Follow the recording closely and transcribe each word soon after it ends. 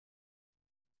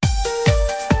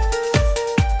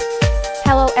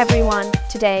Hello everyone,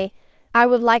 today I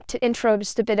would like to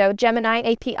introduce the Godo Gemini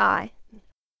API.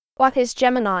 What is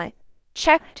Gemini?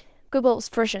 Checked. Google's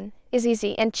version is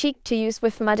easy and cheap to use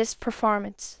with modest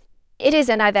performance. It is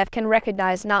an AI that can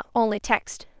recognize not only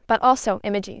text, but also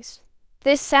images.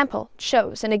 This sample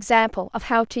shows an example of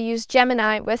how to use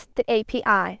Gemini with the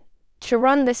API. To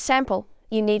run this sample,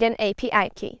 you need an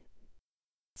API key.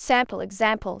 Sample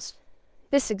examples.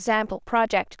 This example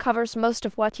project covers most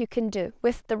of what you can do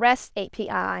with the REST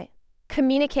API.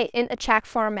 Communicate in a chat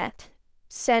format.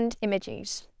 Send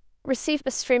images. Receive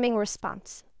a streaming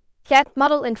response. Get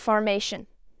model information.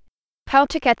 How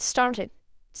to get started.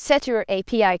 Set your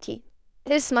API key.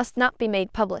 This must not be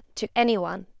made public to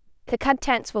anyone. The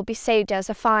contents will be saved as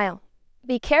a file.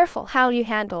 Be careful how you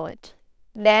handle it.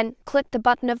 Then, click the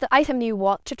button of the item you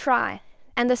want to try,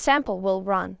 and the sample will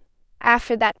run.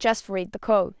 After that, just read the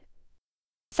code.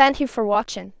 Thank you for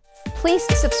watching. Please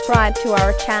subscribe to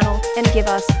our channel and give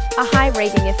us a high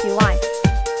rating if you like.